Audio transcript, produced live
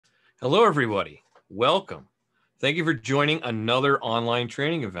Hello, everybody. Welcome. Thank you for joining another online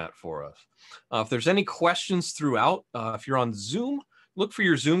training event for us. If there's any questions throughout, if you're on Zoom, look for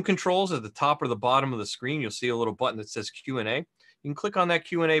your Zoom controls at the top or the bottom of the screen. You'll see a little button that says Q&A. You can click on that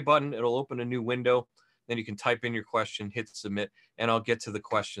Q&A button. It'll open a new window. Then you can type in your question, hit submit, and I'll get to the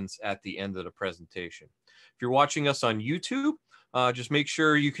questions at the end of the presentation. If you're watching us on YouTube, just make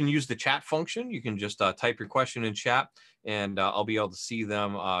sure you can use the chat function. You can just type your question in chat, and I'll be able to see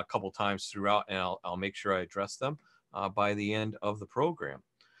them a couple times throughout, and I'll make sure I address them by the end of the program.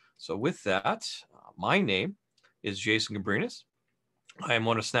 So with that, my name is Jason Gabrinas. I am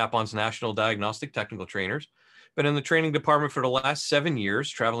one of Snap-on's national diagnostic technical trainers. Been in the training department for the last 7 years,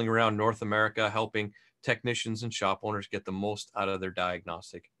 traveling around North America, helping technicians and shop owners get the most out of their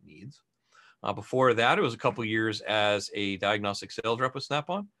diagnostic needs. Before that, it was a couple years as a diagnostic sales rep with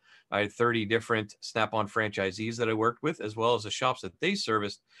Snap-on. I had 30 different Snap-on franchisees that I worked with, as well as the shops that they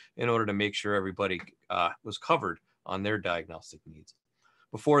serviced in order to make sure everybody was covered on their diagnostic needs.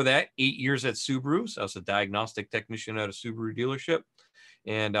 Before that, 8 years at Subaru. So I was a diagnostic technician at a Subaru dealership,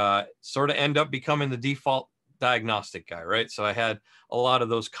 and sort of end up becoming the default diagnostic guy, right? So I had a lot of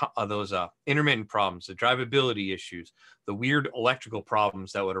those intermittent problems, the drivability issues, the weird electrical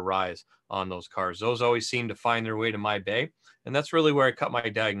problems that would arise on those cars. Those always seemed to find their way to my bay. And that's really where I cut my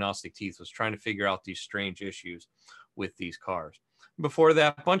diagnostic teeth, was trying to figure out these strange issues with these cars. Before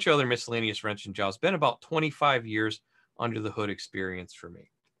that, a bunch of other miscellaneous wrenching jobs. Been about 25 years under the hood experience for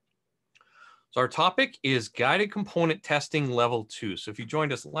me. So our topic is guided component testing level 2. So if you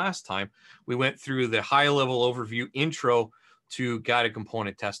joined us last time, we went through the high level overview intro to guided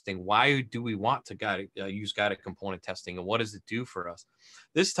component testing. Why do we want to use guided component testing, and what does it do for us?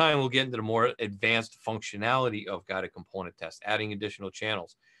 This time we'll get into the more advanced functionality of guided component test, adding additional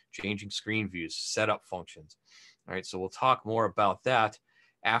channels, changing screen views, setup functions. All right, so we'll talk more about that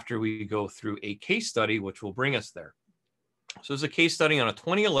after we go through a case study, which will bring us there. So there's a case study on a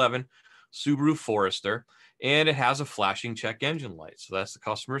 2011 Subaru Forester, and it has a flashing check engine light. So that's the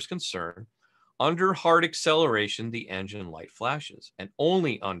customer's concern. Under hard acceleration, the engine light flashes, and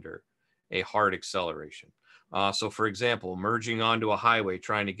only under a hard acceleration. So for example, merging onto a highway,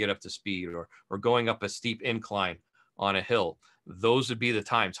 trying to get up to speed, or going up a steep incline on a hill, those would be the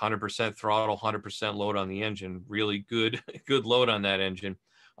times. 100% throttle, 100% load on the engine, really good load on that engine.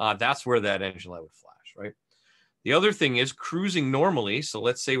 That's where that engine light would flash, right? The other thing is cruising normally. So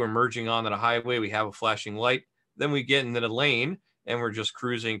let's say we're merging on a highway, we have a flashing light, then we get into the lane and we're just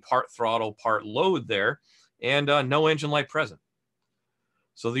cruising part throttle, part load there, and no engine light present.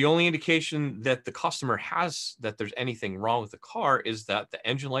 So the only indication that the customer has that there's anything wrong with the car is that the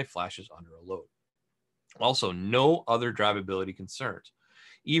engine light flashes under a load. Also, no other drivability concerns.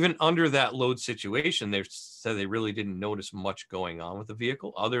 Even under that load situation, they said they really didn't notice much going on with the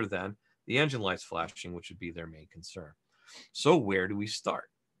vehicle other than the engine lights flashing, which would be their main concern. So where do we start?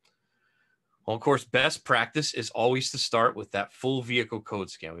 Well, of course, best practice is always to start with that full vehicle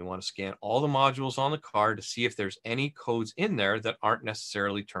code scan. We want to scan all the modules on the car to see if there's any codes in there that aren't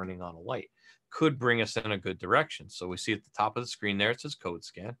necessarily turning on a light. Could bring us in a good direction. So we see at the top of the screen there, it says code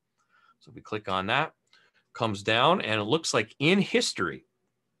scan. So we click on that, comes down, and it looks like in history,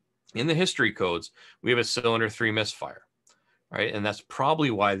 in the history codes, we have a cylinder 3 misfire. Right, and that's probably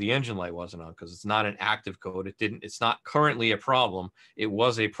why the engine light wasn't on, because it's not an active code. It's not currently a problem. It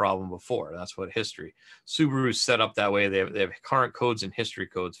was a problem before. That's what history. Subaru's set up that way. They have current codes and history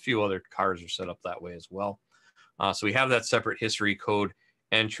codes. Few other cars are set up that way as well. So we have that separate history code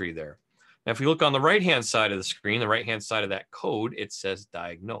entry there. Now, if we look on the right-hand side of the screen, the right-hand side of that code, it says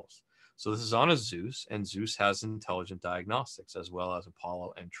diagnose. So this is on a Zeus, and Zeus has intelligent diagnostics, as well as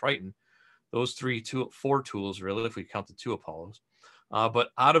Apollo and Triton. Those four tools, really, if we count the 2 Apollos.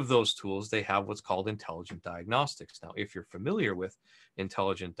 But out of those tools, they have what's called intelligent diagnostics. Now, if you're familiar with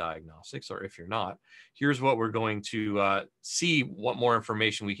intelligent diagnostics, or if you're not, here's what we're going to see what more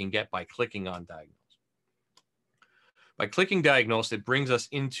information we can get by clicking on diagnose. By clicking diagnose, it brings us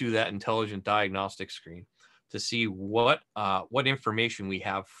into that intelligent diagnostic screen to see what information we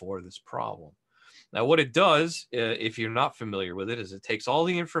have for this problem. Now, what it does, if you're not familiar with it, is it takes all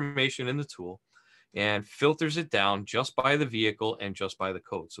the information in the tool and filters it down just by the vehicle and just by the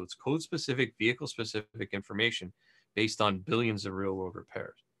code. So it's code-specific, vehicle-specific information based on billions of real-world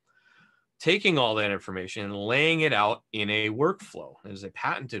repairs. Taking all that information and laying it out in a workflow. There's a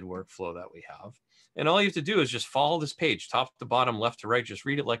patented workflow that we have. And all you have to do is just follow this page, top to bottom, left to right. Just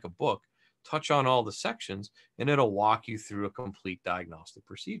read it like a book, touch on all the sections, and it'll walk you through a complete diagnostic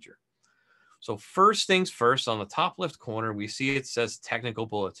procedure. So first things first, on the top left corner, we see it says technical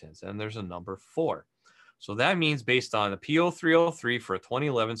bulletins, and there's a number 4. So that means based on the P0303 for a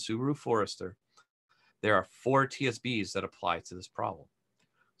 2011 Subaru Forester, there are 4 TSBs that apply to this problem.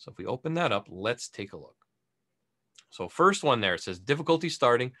 So if we open that up, let's take a look. So first one there, it says difficulty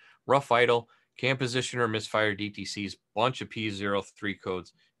starting, rough idle, cam position or misfire DTCs, bunch of P03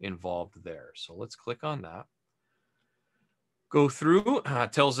 codes involved there. So let's click on that. Go through,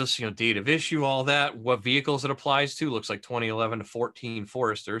 tells us, date of issue, all that, what vehicles it applies to. Looks like 2011 to 14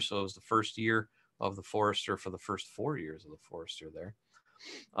 Forester. So it was the first year of the Forester for the first 4 years of the Forester there.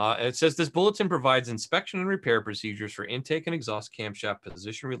 It says this bulletin provides inspection and repair procedures for intake and exhaust camshaft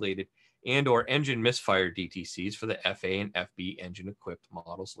position related and or engine misfire DTCs for the FA and FB engine equipped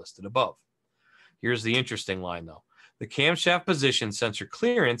models listed above. Here's the interesting line though. The camshaft position sensor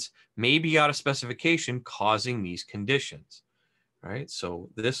clearance may be out of specification causing these conditions. Right? So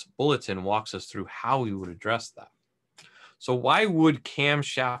this bulletin walks us through how we would address that. So why would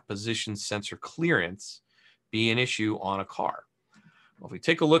camshaft position sensor clearance be an issue on a car? Well, if we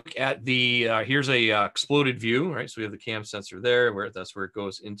take a look at the, here's a exploded view, right? So we have the cam sensor there, that's where it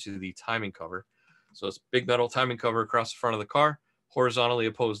goes into the timing cover. So it's big metal timing cover across the front of the car, horizontally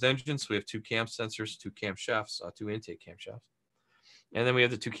opposed engine. So we have 2 cam sensors, 2 camshafts, 2 intake camshafts. And then we have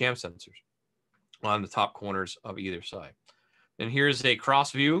the 2 cam sensors on the top corners of either side. And here's a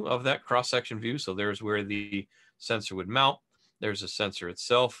cross view of that cross-section view. So there's where the sensor would mount. There's the sensor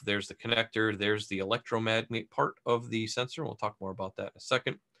itself. There's the connector. There's the electromagnet part of the sensor. We'll talk more about that in a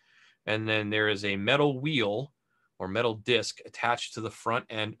second. And then there is a metal wheel or metal disc attached to the front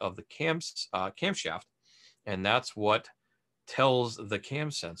end of the camshaft. And that's what tells the cam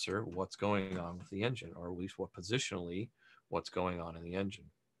sensor what's going on with the engine, or at least what positionally what's going on in the engine.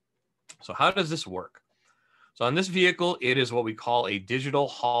 So how does this work? So on this vehicle, it is what we call a digital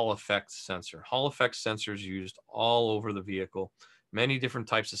Hall effect sensor. Hall effect sensors used all over the vehicle. Many different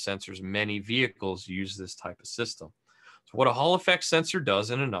types of sensors, many vehicles use this type of system. So what a Hall effect sensor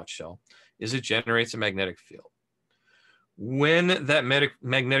does in a nutshell is it generates a magnetic field. When that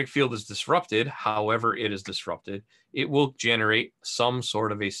magnetic field is disrupted, however it is disrupted, it will generate some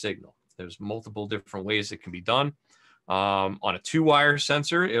sort of a signal. There's multiple different ways it can be done. On a 2-wire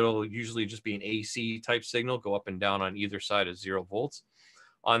sensor, it'll usually just be an AC type signal, go up and down on either side of 0 volts.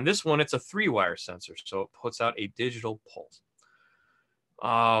 On this one, it's a 3-wire sensor, so it puts out a digital pulse.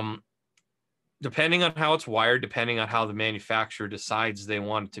 Depending on how it's wired, depending on how the manufacturer decides they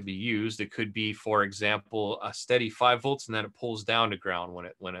want it to be used, it could be, for example, a steady 5 volts and then it pulls down to ground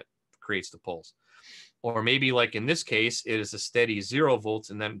when it creates the pulse. Or maybe like in this case, it is a steady 0 volts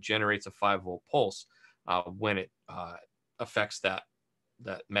and then generates a 5-volt pulse when it affects that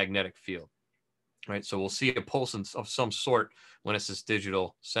magnetic field. Right, so we'll see a pulse of some sort when it's this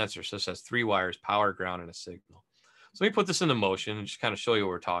digital sensor. So this has 3 wires, power, ground, and a signal. So let me put this into motion and just kind of show you what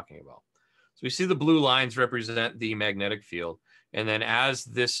we're talking about. So we see the blue lines represent the magnetic field. And then as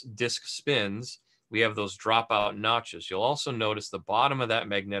this disc spins, we have those dropout notches. You'll also notice the bottom of that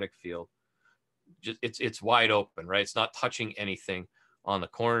magnetic field, it's wide open, right? It's not touching anything on the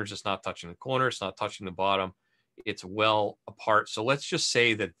corners. It's not touching the corner. It's not touching the bottom. It's well apart. So let's just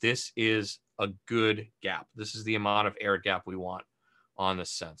say that this is a good gap. This is the amount of air gap we want on the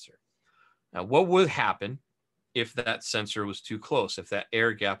sensor. Now, what would happen if that sensor was too close, if that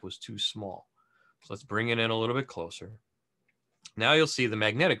air gap was too small? So let's bring it in a little bit closer. Now you'll see the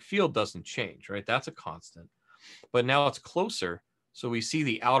magnetic field doesn't change, right? That's a constant. But now it's closer. So we see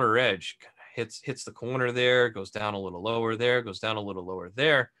the outer edge hits the corner there, goes down a little lower there, goes down a little lower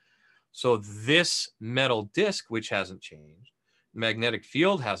there. So this metal disc, which hasn't changed, magnetic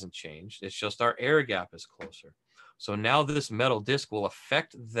field hasn't changed. It's just our air gap is closer. So now this metal disc will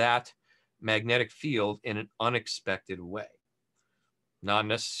affect that magnetic field in an unexpected way. Not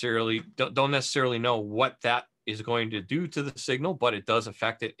necessarily, don't necessarily know what that is going to do to the signal, but it does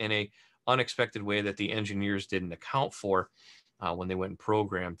affect it in a unexpected way that the engineers didn't account for when they went and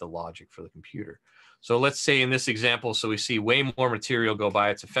programmed the logic for the computer. So let's say in this example, so we see way more material go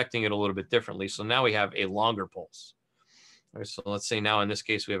by, it's affecting it a little bit differently. So now we have a longer pulse. All right, so let's say now in this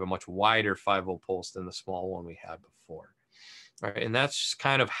case, we have a much wider 5-volt pulse than the small one we had before. All right, and that's just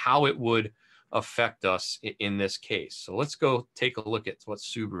kind of how it would affect us in this case. So let's go take a look at what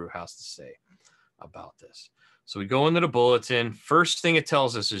Subaru has to say about this. So we go into the bulletin. First thing it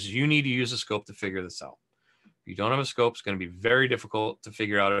tells us is you need to use a scope to figure this out. If you don't have a scope, it's going to be very difficult to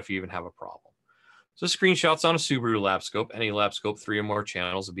figure out if you even have a problem. So screenshots on a Subaru lab scope, any lab scope, 3 or more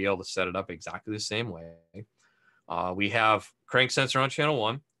channels will be able to set it up exactly the same way. We have crank sensor on channel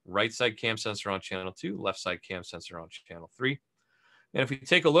 1, right side cam sensor on channel 2, left side cam sensor on channel 3. And if we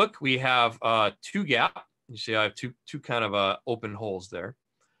take a look, we have 2 gap. You see I have two kind of open holes there.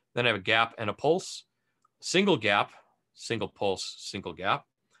 Then I have a gap and a pulse. single gap, single pulse, single gap,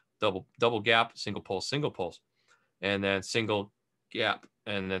 double gap, single pulse, and then single gap,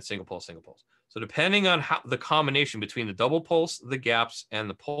 and then single pulse, single pulse. So depending on how the combination between the double pulse, the gaps, and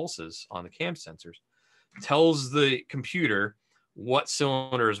the pulses on the cam sensors tells the computer what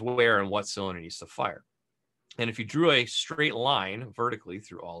cylinder is where and what cylinder needs to fire. And if you drew a straight line vertically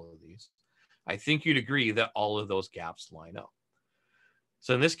through all of these, I think you'd agree that all of those gaps line up.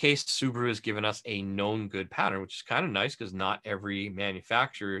 So in this case, Subaru has given us a known good pattern, which is kind of nice because not every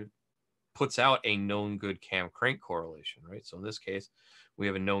manufacturer puts out a known good cam crank correlation, right? So in this case, we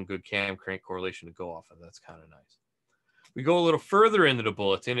have a known good cam crank correlation to go off of. That's kind of nice. We go a little further into the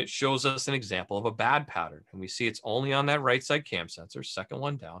bulletin, it shows us an example of a bad pattern. And we see it's only on that right side cam sensor, second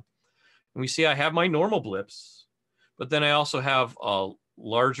one down. And we see I have my normal blips, but then I also have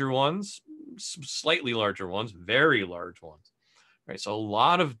larger ones, slightly larger ones, very large ones, right? So a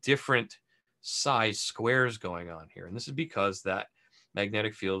lot of different size squares going on here. And this is because that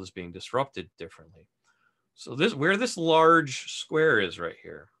magnetic field is being disrupted differently. So this, where this large square is right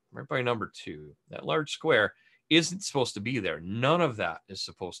here, right by number 2, that large square isn't supposed to be there. None of that is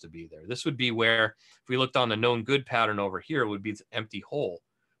supposed to be there. This would be where, if we looked on the known good pattern over here, it would be the empty hole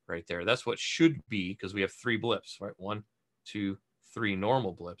right there. That's what should be, because we have 3 blips, right? 1, 2, 3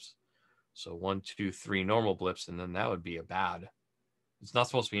 normal blips. So 1, 2, 3 normal blips, and then that would be a bad. It's not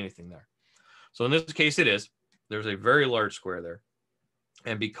supposed to be anything there. So in this case, it is. There's a very large square there.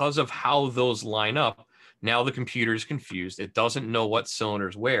 And because of how those line up, now the computer is confused. It doesn't know what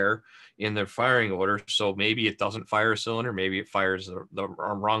cylinders where in their firing order. So maybe it doesn't fire a cylinder. Maybe it fires the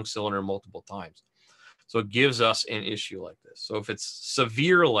wrong cylinder multiple times. So it gives us an issue like this. So if it's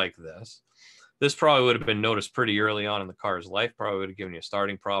severe like this, this probably would have been noticed pretty early on in the car's life. Probably would have given you a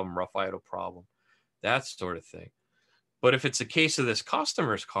starting problem, rough idle problem, that sort of thing. But if it's a case of this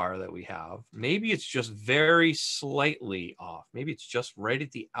customer's car that we have, maybe it's just very slightly off. Maybe it's just right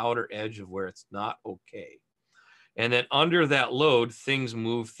at the outer edge of where it's not okay. And then under that load, things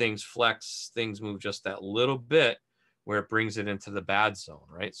move, things flex, things move just that little bit where it brings it into the bad zone,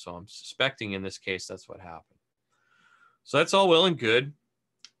 right? So I'm suspecting in this case, that's what happened. So that's all well and good.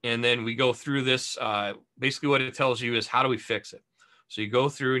 And then we go through this. Basically what it tells you is, how do we fix it? So you go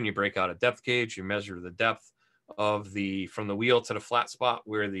through and you break out a depth gauge, you measure the depth of from the wheel to the flat spot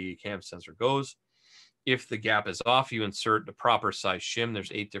where the cam sensor goes. If the gap is off, you insert the proper size shim.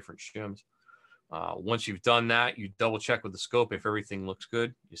 There's 8 different shims. Once you've done that, you double check with the scope. If everything looks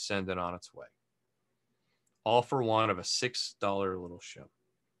good, you send it on its way. All for one of a $6 little shim.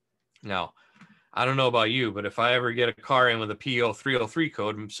 Now, I don't know about you, but if I ever get a car in with a P0303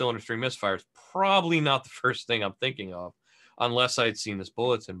 code and cylinder 3 misfires, probably not the first thing I'm thinking of, unless I'd seen this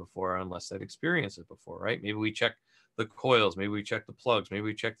bulletin before, unless I'd experienced it before, right? Maybe we check the coils, maybe we check the plugs, maybe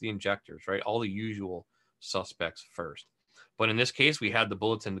we check the injectors, right? All the usual suspects first. But in this case, we had the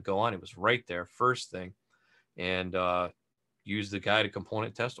bulletin to go on. It was right there, first thing, and use the guided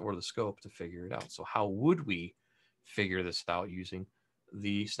component test or the scope to figure it out. So how would we figure this out using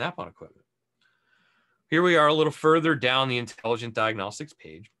the Snap-on equipment? Here we are a little further down the Intelligent Diagnostics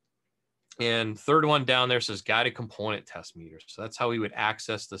page. And third one down there says guided component test meters. So that's how we would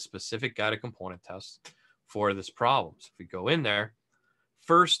access the specific guided component test for this problem. So if we go in there,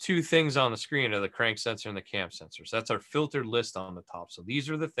 first 2 things on the screen are the crank sensor and the cam sensor. So that's our filtered list on the top. So these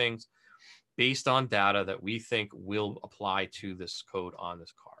are the things based on data that we think will apply to this code on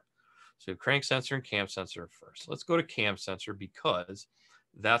this car. So crank sensor and cam sensor first. Let's go to cam sensor, because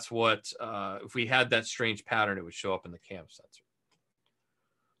that's what, if we had that strange pattern, it would show up in the cam sensor.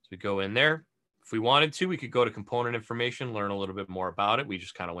 So we go in there. If we wanted to, we could go to component information, learn a little bit more about it. We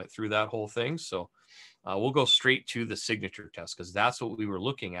just kind of went through that whole thing. So we'll go straight to the signature test, because that's what we were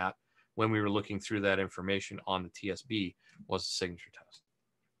looking at when we were looking through that information on the TSB, was the signature test.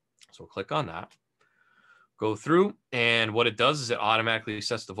 So we'll click on that, go through, and what it does is it automatically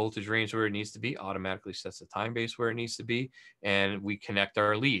sets the voltage range where it needs to be, automatically sets the time base where it needs to be, and we connect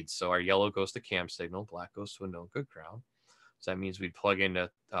our leads. So our yellow goes to cam signal, black goes to a known good ground. So that means we'd plug into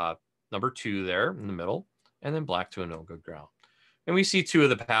number 2 there in the middle, and then black to a known good ground. And we see 2 of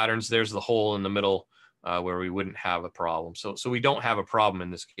the patterns. There's the hole in the middle where we wouldn't have a problem. So we don't have a problem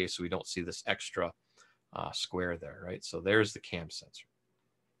in this case. So we don't see this extra square there, right? So there's the cam sensor.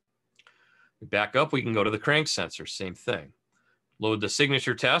 We back up, we can go to the crank sensor, same thing. Load the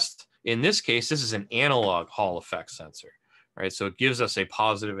signature test. In this case, this is an analog Hall effect sensor, right? So it gives us a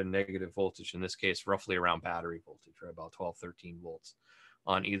positive and negative voltage, in this case, roughly around battery voltage, right? About 12, 13 volts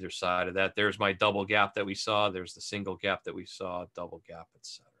on either side of that. There's my double gap that we saw. There's the single gap that we saw, double gap,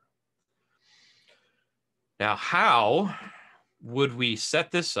 etc. Now, how would we set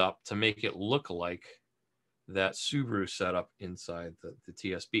this up to make it look like that Subaru set up inside the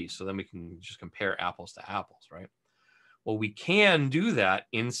TSB. So then we can just compare apples to apples, right? Well, we can do that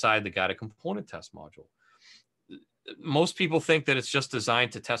inside the guided component test module. Most people think that it's just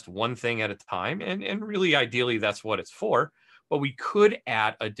designed to test one thing at a time, and really ideally that's what it's for, but we could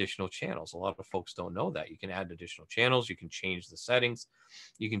add additional channels. A lot of folks don't know that. You can add additional channels, you can change the settings,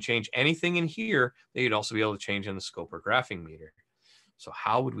 you can change anything in here that you'd also be able to change in the scope or graphing meter. So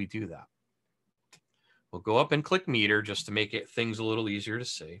how would we do that? We'll go up and click meter just to make things a little easier to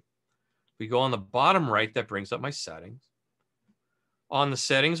see. We go on the bottom right, that brings up my settings. On the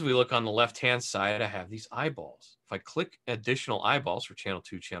settings, we look on the left-hand side, I have these eyeballs. If I click additional eyeballs for channel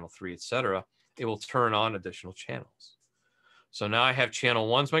 2, channel 3, etc., it will turn on additional channels. So now I have channel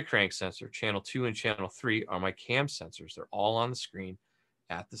 1's my crank sensor, channel 2 and channel 3 are my cam sensors. They're all on the screen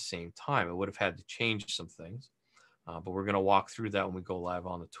at the same time. I would have had to change some things, but we're going to walk through that when we go live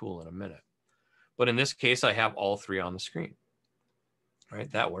on the tool in a minute. But in this case, I have all 3 on the screen. All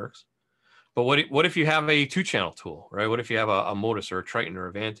right, that works. But what if you have a 2-channel tool, right? What if you have a Modus or a Triton or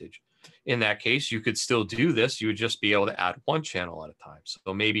a Vantage? In that case, you could still do this. You would just be able to add 1 channel at a time.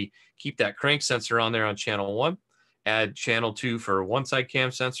 So maybe keep that crank sensor on there on channel 1, add channel 2 for one side cam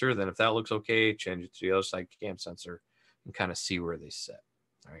sensor. Then if that looks okay, change it to the other side cam sensor and kind of see where they sit.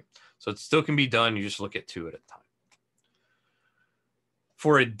 All right. So it still can be done. You just look at 2 at a time.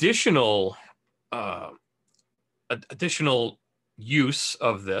 For additional use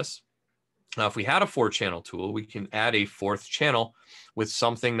of this, now, if we had a 4-channel tool, we can add a 4th channel with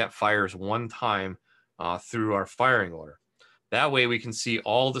something that fires 1 time through our firing order. That way we can see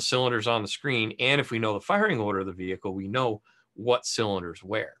all the cylinders on the screen. And if we know the firing order of the vehicle, we know what cylinders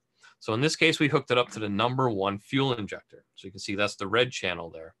where. So in this case, we hooked it up to the number 1 fuel injector. So you can see that's the red channel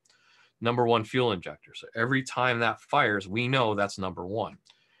there, number 1 fuel injector. So every time that fires, we know that's number 1,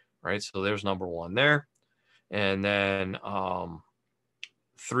 right? So there's number 1 there. And then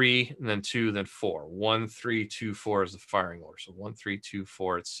 3, and then 2, then 4. 1, 3, 2, 4 is the firing order. So 1, 3, 2,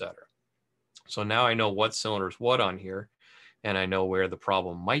 4, etc. So now I know what cylinder's what on here, and I know where the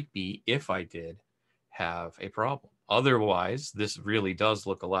problem might be if I did have a problem. Otherwise, this really does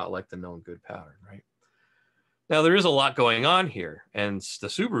look a lot like the known good pattern, right? Now, there is a lot going on here, and the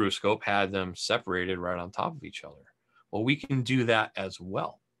Subaru scope had them separated right on top of each other. Well, we can do that as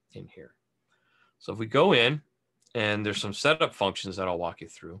well in here. So if we go in, and there's some setup functions that I'll walk you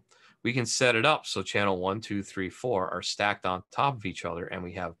through. We can set it up so channel 1, 2, 3, 4 are stacked on top of each other, and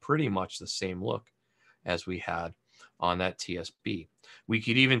we have pretty much the same look as we had on that TSB. We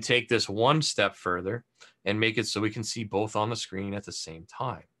could even take this 1 step further and make it so we can see both on the screen at the same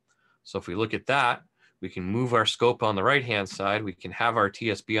time. So if we look at that, we can move our scope on the right-hand side, we can have our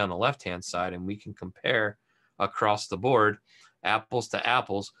TSB on the left-hand side, and we can compare across the board, apples to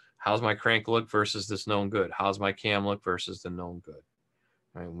apples. How's my crank look versus this known good? How's my cam look versus the known good?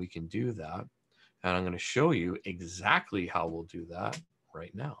 All right, we can do that. And I'm going to show you exactly how we'll do that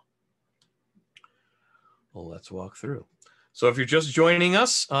right now. Well, let's walk through. So if you're just joining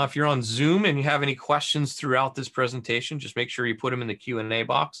us, if you're on Zoom and you have any questions throughout this presentation, just make sure you put them in the Q&A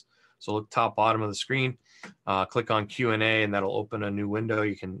box. So look top bottom of the screen, click on Q&A, and that'll open a new window.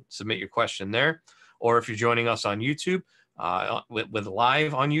 You can submit your question there. Or if you're joining us on YouTube, with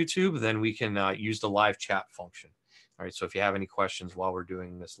live on YouTube, then we can use the live chat function. All right. So if you have any questions while we're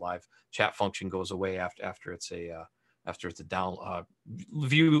doing this, live chat function goes away after it's a down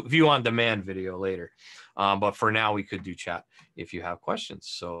view on demand video later. But for now, we could do chat if you have questions.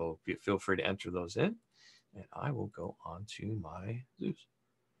 So feel free to enter those in, and I will go on to my Zeus.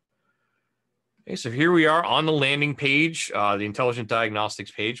 Okay, so here we are on the landing page, the Intelligent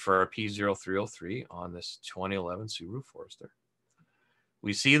Diagnostics page for our P0303 on this 2011 Subaru Forester.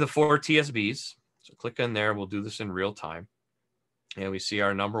 We see the 4 TSBs, so click in there. We'll do this in real time. And we see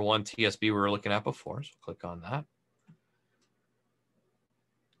our number 1 TSB we were looking at before, so click on that.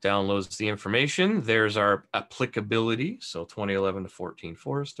 Downloads the information. There's our applicability, so 2011 to 14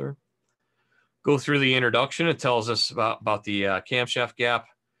 Forester. Go through the introduction. It tells us about the camshaft gap.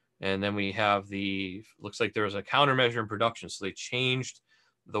 And then we have looks like there was a countermeasure in production. So they changed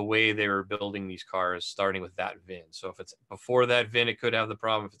the way they were building these cars, starting with that VIN. So if it's before that VIN, it could have the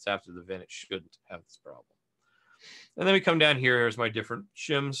problem. If it's after the VIN, it shouldn't have this problem. And then we come down here. Here's my different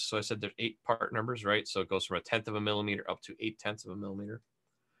shims. So I said there's 8 part numbers, right? So it goes from 1/10 of a millimeter up to 8/10 of a millimeter.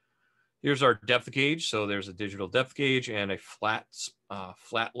 Here's our depth gauge. So there's a digital depth gauge and a flat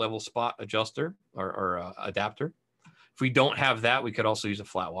level spot adjuster or adapter. If we don't have that, we could also use a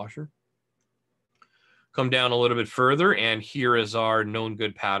flat washer. Come down a little bit further, and here is our known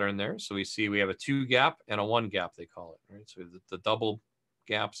good pattern there. So we see we have a 2 gap and a 1 gap, they call it, right? So the double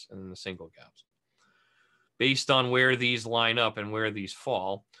gaps and then the single gaps. based on where these line up and where these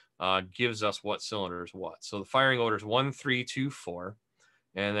fall, gives us what cylinder is what. So the firing order is 1, 3, 2, 4.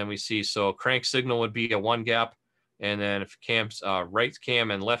 And then we see, so crank signal would be a 1 gap. And then if cams, right cam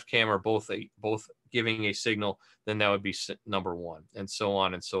and left cam are both giving a signal, then that would be number 1, and so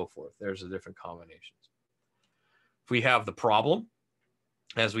on and so forth. There's the different combinations. If we have the problem,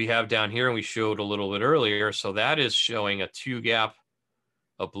 as we have down here, and we showed a little bit earlier, so that is showing a 2 gap,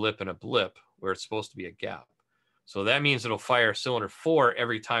 a blip, and a blip, where it's supposed to be a gap. So that means it'll fire cylinder 4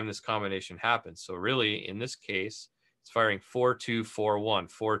 every time this combination happens. So really, in this case, it's firing 4, 2, 4, 1,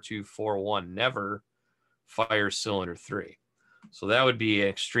 4, 2, 4, 1, never fires cylinder 3. So that would be an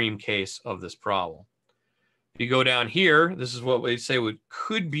extreme case of this problem. If you go down here, this is what we say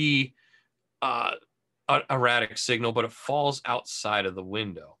could be an erratic signal, but it falls outside of the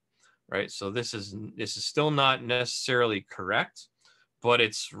window, right? So this is still not necessarily correct, but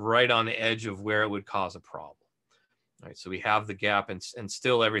it's right on the edge of where it would cause a problem. All right, so we have the gap, and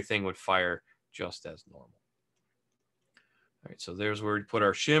still everything would fire just as normal. All right, so there's where we put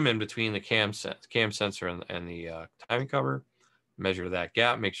our shim in between the cam sensor and the timing cover. Measure that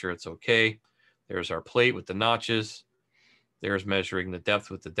gap, make sure it's okay. There's our plate with the notches. There's measuring the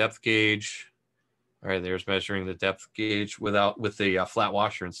depth with the depth gauge. All right, there's measuring the depth gauge with the flat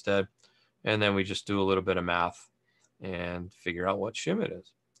washer instead. And then we just do a little bit of math and figure out what shim it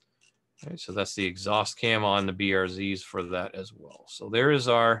is. All right, so that's the exhaust cam on the BRZs for that as well. So there's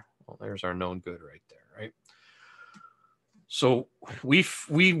our known good right there, right? So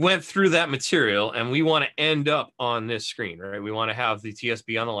we went through that material, and we want to end up on this screen, right? We want to have the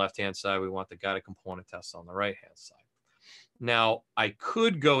TSB on the left-hand side. We want the guided component test on the right-hand side. Now, I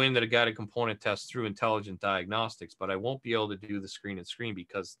could go into the guided component test through Intelligent Diagnostics, but I won't be able to do the screen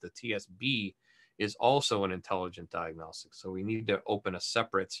because the TSB is also an Intelligent Diagnostics. So we need to open a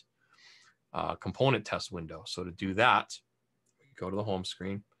separate component test window. So to do that, we go to the home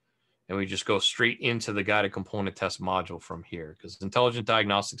screen, and we just go straight into the guided component test module from here, because Intelligent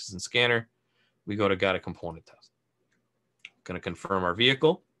Diagnostics is in Scanner. We go to guided component test. Going to confirm our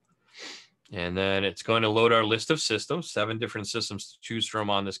vehicle. And then it's going to load our list of systems, 7 different systems to choose from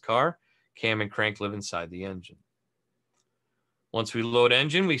on this car. Cam and crank live inside the engine. Once we load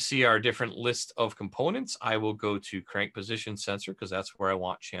engine, we see our different list of components. I will go to crank position sensor because that's where I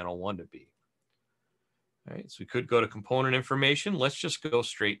want channel 1 to be. All right, so we could go to component information. Let's just go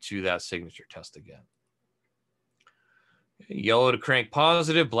straight to that signature test again. Yellow to crank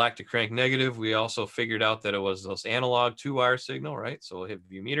positive, black to crank negative. We also figured out that it was those analog 2-wire signal, right? So we'll hit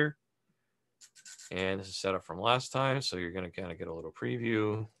view meter. And this is set up from last time. So you're going to kind of get a little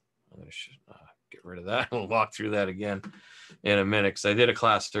preview. I'm going to get rid of that. We'll walk through that again in a minute, because I did a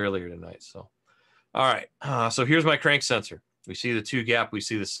class earlier tonight. So, all right. So here's my crank sensor. We see the 2 gap. We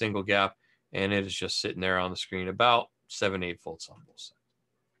see the single gap. And it is just sitting there on the screen, about 7-8 volts on both sides.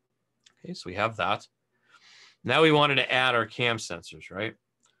 Okay, so we have that. Now we wanted to add our cam sensors, right?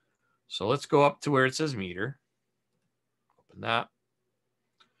 So let's go up to where it says meter. Open that.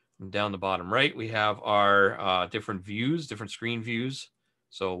 And down the bottom right, we have our different views, different screen views.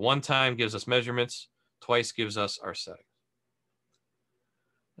 So 1 time gives us measurements, twice gives us our settings.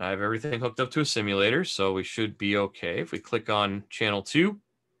 Now I have everything hooked up to a simulator, so we should be okay. If we click on channel 2,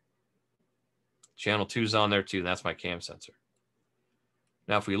 channel 2 is on there too. That's my cam sensor.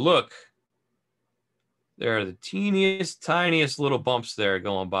 Now, if we look, there are the teeniest, tiniest little bumps there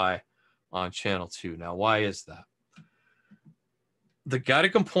going by on channel 2. Now, why is that? The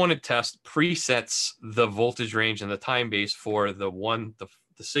guided component test presets the voltage range and the time base for the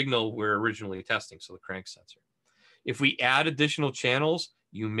signal we're originally testing, so the crank sensor. If we add additional channels,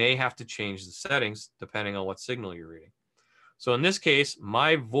 you may have to change the settings depending on what signal you're reading. So in this case,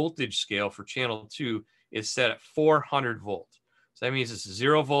 my voltage scale for channel 2 is set at 400 volts. So that means it's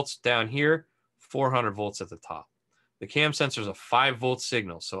 0 volts down here, 400 volts at the top. The cam sensor is a 5 volt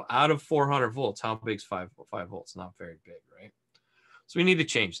signal. So out of 400 volts, how big is 5 volts? Not very big, right? So we need to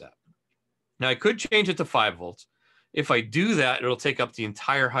change that. Now I could change it to 5 volts. If I do that, it'll take up the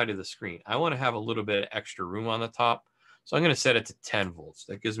entire height of the screen. I want to have a little bit of extra room on the top. So I'm going to set it to 10 volts.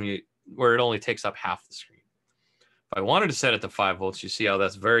 That gives me where it only takes up half the screen. If I wanted to set it to 5 volts, you see how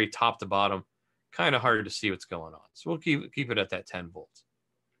that's very top to bottom, kind of hard to see what's going on. So we'll keep it at that 10 volts.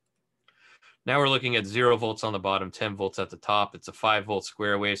 Now we're looking at 0 volts on the bottom, 10 volts at the top. It's a 5 volt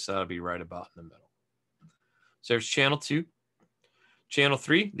square wave, so that'll be right about in the middle. So there's channel 2. Channel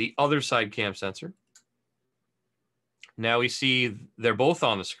 3, the other side cam sensor. Now we see they're both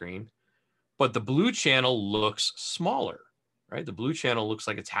on the screen, but the blue channel looks smaller, right? The blue channel looks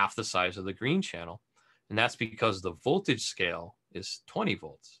like it's half the size of the green channel. And that's because the voltage scale is 20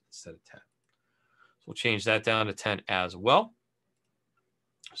 volts instead of 10. So we'll change that down to 10 as well.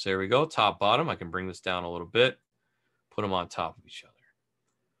 So there we go, top, bottom. I can bring this down a little bit, put them on top of each other.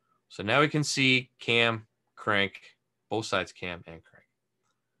 So now we can see cam, crank, both sides cam and crank.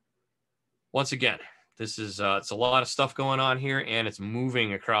 Once again, this is it's a lot of stuff going on here, and it's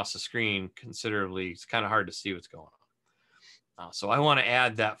moving across the screen considerably. It's kind of hard to see what's going on. So I want to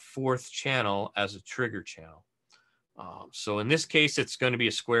add that fourth channel as a trigger channel. So in this case, it's going to be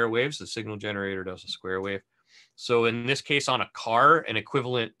a square wave. So the signal generator does a square wave. So in this case, on a car, an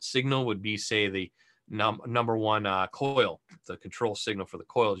equivalent signal would be, say, the number one coil. The control signal for the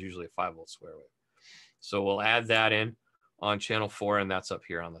coil is usually a 5-volt square wave. So we'll add that in on channel 4, and that's up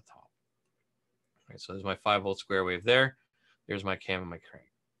here on the top. All right, so there's my 5-volt square wave there. There's my cam and my crank.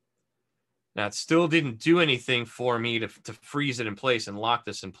 Now, it still didn't do anything for me to freeze it in place and lock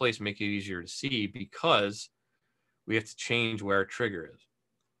this in place, make it easier to see, because we have to change where our trigger is.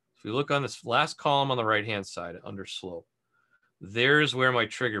 If we look on this last column on the right-hand side under slope, there's where my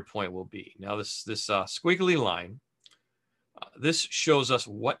trigger point will be. Now, this squiggly line, this shows us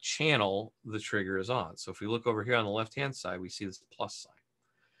what channel the trigger is on. So if we look over here on the left-hand side, we see this plus sign.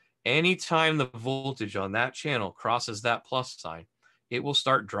 Anytime the voltage on that channel crosses that plus sign, it will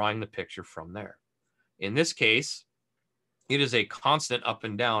start drawing the picture from there. In this case, it is a constant up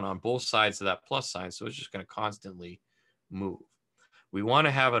and down on both sides of that plus sign, so it's just going to constantly move. We want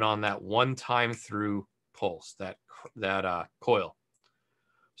to have it on that one time through pulse, that coil.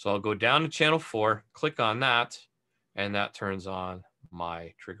 So I'll go down to channel 4, click on that, and that turns on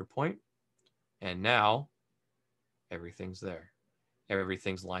my trigger point. And now everything's there.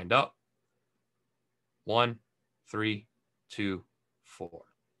 Everything's lined up. 1, 3, 2, 4.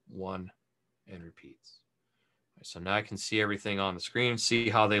 1, and repeats. So now I can see everything on the screen, see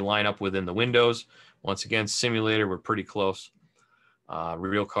how they line up within the windows. Once again, simulator, we're pretty close.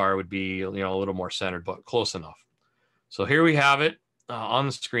 Real car would be, a little more centered, but close enough. So here we have it on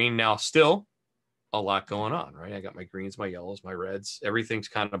the screen. Now, still a lot going on, right? I got my greens, my yellows, my reds. Everything's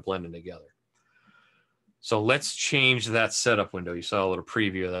kind of blending together. So let's change that setup window. You saw a little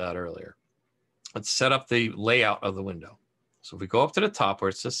preview of that earlier. Let's set up the layout of the window. So if we go up to the top where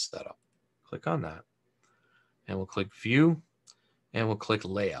it says setup, click on that, and we'll click view, and we'll click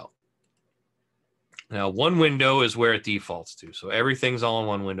layout. Now, one window is where it defaults to. So everything's all in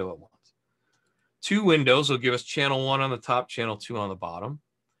one window at once. 2 windows will give us channel 1 on the top, channel 2 on the bottom.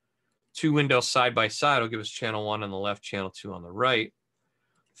 2 windows side by side will give us channel 1 on the left, channel 2 on the right.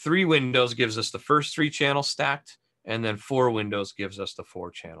 3 windows gives us the first 3 channels stacked, and then 4 windows gives us the 4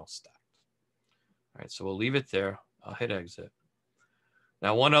 channels stacked. All right, so we'll leave it there. I'll hit exit.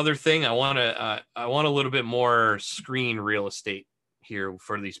 Now, one other thing, I want a little bit more screen real estate here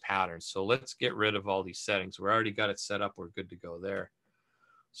for these patterns. So let's get rid of all these settings. We already got it set up. We're good to go there.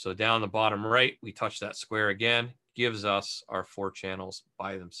 So down the bottom right, we touch that square again, gives us our 4 channels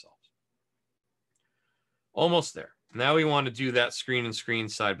by themselves. Almost there. Now we want to do that screen and screen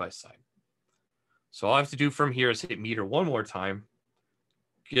side by side. So all I have to do from here is hit meter one more time.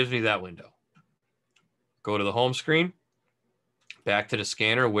 Gives me that window. Go to the home screen, back to the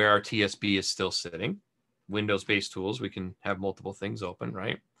scanner where our TSB is still sitting. Windows-based tools, we can have multiple things open,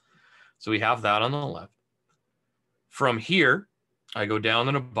 right? So we have that on the left. From here, I go down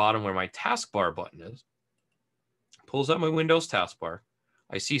to the bottom where my taskbar button is. Pulls up my Windows taskbar.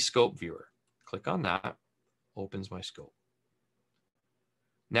 I see Scope Viewer. Click on that. Opens my scope.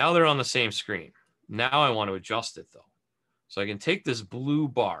 Now they're on the same screen. Now I want to adjust it, though. So I can take this blue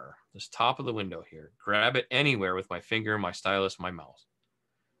bar, this top of the window here, grab it anywhere with my finger, my stylus, my mouse.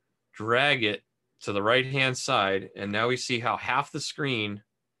 Drag it to the right-hand side, and now we see how half the screen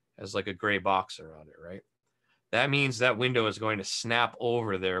has like a gray box around it, right? That means that window is going to snap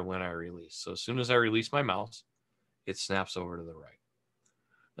over there when I release. So as soon as I release my mouse, it snaps over to the right.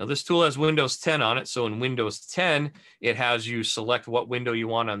 Now this tool has Windows 10 on it, so in Windows 10, it has you select what window you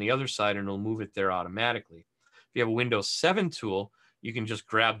want on the other side, and it'll move it there automatically. If you have a Windows 7 tool, you can just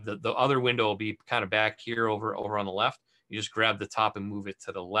grab the other window will be kind of back here over on the left. You just grab the top and move it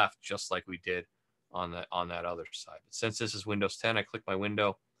to the left, just like we did on that other side. But since this is Windows 10, I click my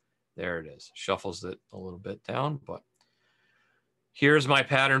window. There it is. Shuffles it a little bit down, but here's my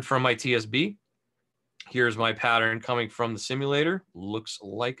pattern from my TSB. Here's my pattern coming from the simulator. Looks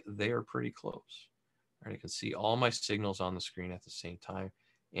like they are pretty close. All right, I can see all my signals on the screen at the same time,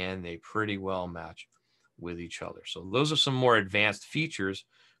 and they pretty well match with each other. So those are some more advanced features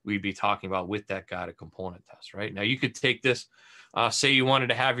we'd be talking about with that guided component test, right? Now you could take this, say you wanted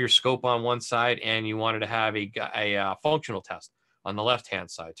to have your scope on one side and you wanted to have a functional test on the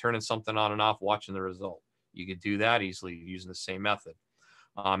left-hand side, turning something on and off, watching the result. You could do that easily using the same method.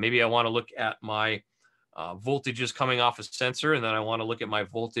 Maybe I want to look at my voltages coming off a sensor, and then I want to look at my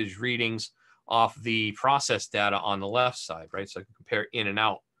voltage readings off the process data on the left side, right? So I can compare in and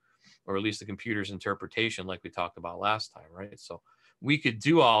out, or at least the computer's interpretation like we talked about last time, right? So we could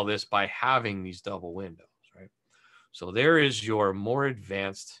do all this by having these double windows, right? So there is your more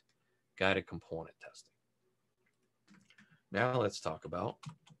advanced guided component testing. Now let's talk about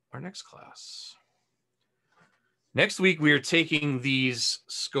our next class. Next week, we are taking these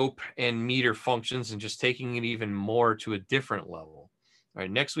scope and meter functions and just taking it even more to a different level. All right,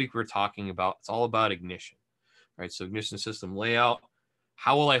 next week, we're talking about, it's all about ignition. All right, so ignition system layout.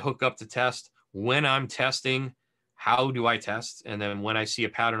 How will I hook up to test? When I'm testing, how do I test? And then when I see a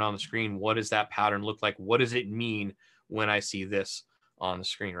pattern on the screen, what does that pattern look like? What does it mean when I see this on the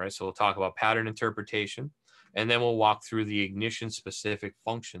screen, right? So we'll talk about pattern interpretation, and then we'll walk through the ignition specific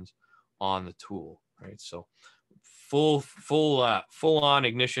functions on the tool, right? So full on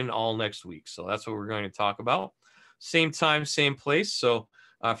ignition all next week. So that's what we're going to talk about. Same time, same place. So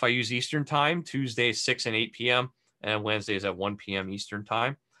if I use Eastern time, Tuesdays 6 and 8 p.m. and Wednesdays at 1 p.m. Eastern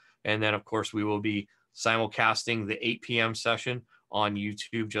time. And then of course we will be simulcasting the 8 p.m. session on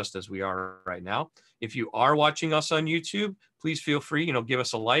YouTube, just as we are right now. If you are watching us on YouTube, please feel free, give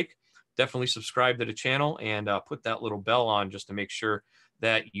us a like, definitely subscribe to the channel, and put that little bell on just to make sure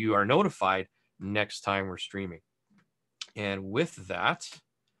that you are notified next time we're streaming. And with that,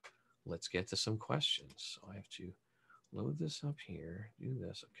 let's get to some questions. So I have to load this up here, do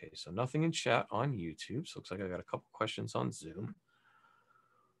this. Okay, so nothing in chat on YouTube. So it looks like I got a couple questions on Zoom.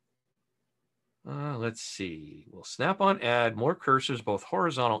 Let's see. Will Snap-on add more cursors, both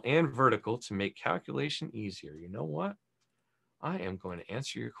horizontal and vertical, to make calculation easier? You know what? I am going to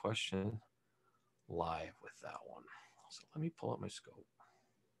answer your question live with that one. So let me pull up my scope.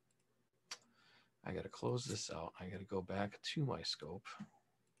 I got to close this out. I got to go back to my scope.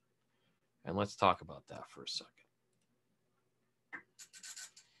 And let's talk about that for a second.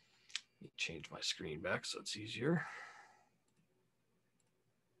 Let me change my screen back so it's easier.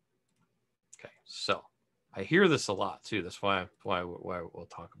 Okay, so I hear this a lot too. That's why we'll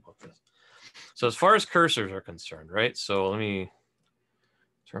talk about this. So as far as cursors are concerned, right? So let me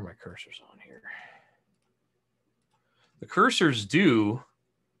turn my cursors on here. The cursors do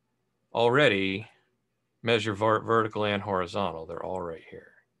already measure vertical and horizontal. They're all right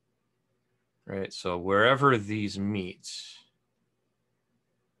here, right? So wherever these meet.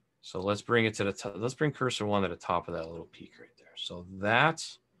 So let's bring it to the top. Let's bring cursor 1 to the top of that little peak right there. So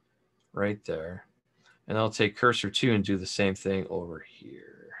that's right there. And I'll take cursor 2 and do the same thing over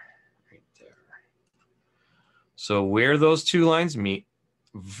here, right there. So where those two lines meet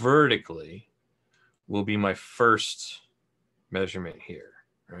vertically will be my first measurement here,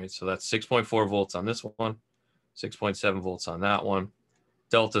 right? So that's 6.4 volts on this one, 6.7 volts on that one.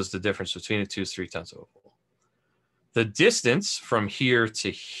 Delta is the difference between the two, is 0.3 of a volt. The distance from here to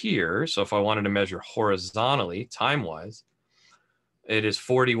here, so if I wanted to measure horizontally, time-wise, it is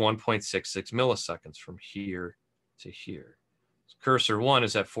 41.66 milliseconds from here to here. Cursor 1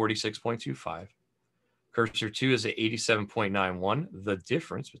 is at 46.25. Cursor 2 is at 87.91. The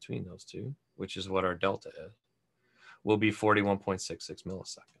difference between those two, which is what our delta is, will be 41.66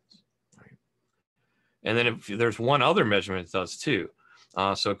 milliseconds. Right? And then if there's one other measurement it does too.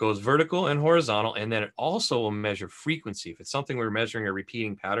 So it goes vertical and horizontal, and then it also will measure frequency. If it's something we're measuring a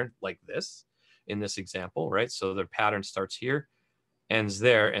repeating pattern like this, in this example, right? So the pattern starts here, ends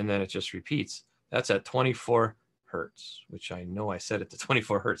there, and then it just repeats. That's at 24 hertz, which I know I set it to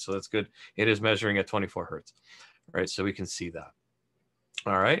 24 hertz, so that's good. It is measuring at 24 hertz, right? So we can see that.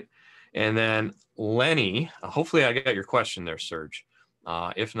 All right. And then Lenny, hopefully I got your question there, Serge.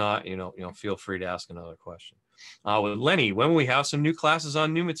 If not, feel free to ask another question. With Lenny, when we have some new classes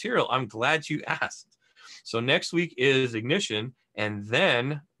on new material, I'm glad you asked. So next week is ignition, and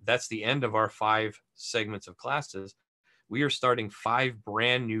then that's the end of our 5 segments of classes. We are starting 5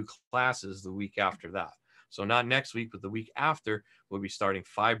 brand new classes the week after that. So not next week, but the week after, we'll be starting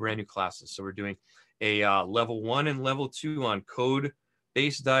 5 brand new classes. So we're doing a level 1 and level 2 on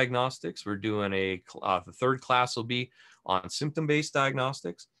code-based diagnostics. We're doing the 3rd class will be on symptom-based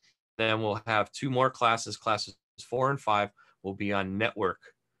diagnostics. Then we'll have 2 more classes. Classes 4 and 5 will be on network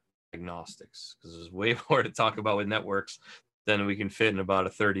diagnostics, because there's way more to talk about with networks than we can fit in about a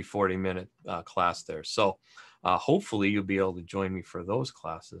 30-40 minute class there. So hopefully you'll be able to join me for those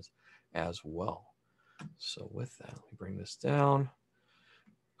classes as well. So with that, let me bring this down.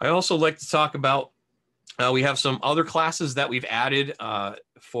 I also like to talk about, we have some other classes that we've added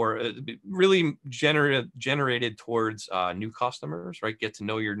for really generated towards new customers, right? Get to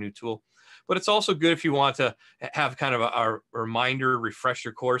know your new tool. But it's also good if you want to have kind of a reminder,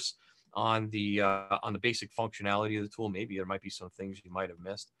 refresher course. on the basic functionality of the tool. Maybe there might be some things you might have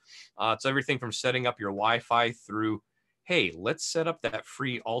missed. It's everything from setting up your Wi-Fi through, hey, let's set up that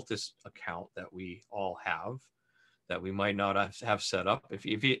free Altus account that we all have that we might not have set up.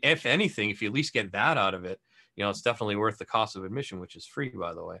 If anything, if you at least get that out of it, you know, it's definitely worth the cost of admission, which is free,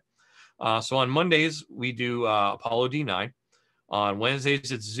 by the way. So on Mondays, we do Apollo D9. On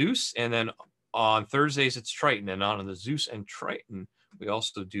Wednesdays, it's Zeus. And then on Thursdays, it's Triton. And on the Zeus and Triton, we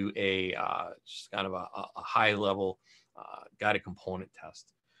also do a just kind of a high level guided component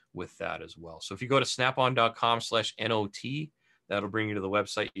test with that as well. So if you go to snapon.com/NOT, that'll bring you to the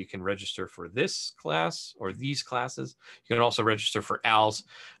website. You can register for this class or these classes. You can also register for Al's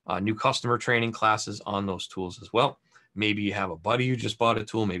new customer training classes on those tools as well. Maybe you have a buddy who just bought a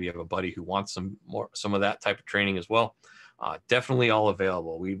tool. Maybe you have a buddy who wants some of that type of training as well. Definitely all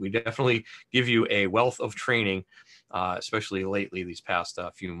available. We definitely give you a wealth of training, especially lately these past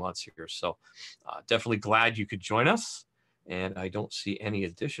few months here. So definitely glad you could join us. And I don't see any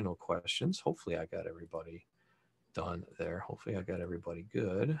additional questions. Hopefully I got everybody done there. Hopefully I got everybody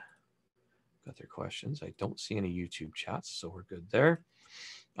good. Got their questions. I don't see any YouTube chats, so we're good there.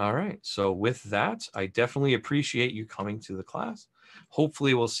 All right. So with that, I definitely appreciate you coming to the class.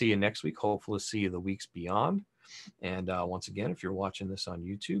 Hopefully we'll see you next week. Hopefully see you the weeks beyond. And once again, if you're watching this on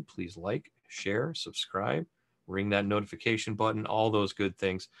YouTube, please like, share, subscribe, ring that notification button, all those good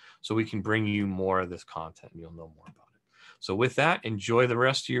things, so we can bring you more of this content and you'll know more about it. So with that, enjoy the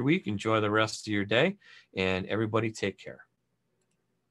rest of your week, enjoy the rest of your day, and everybody take care.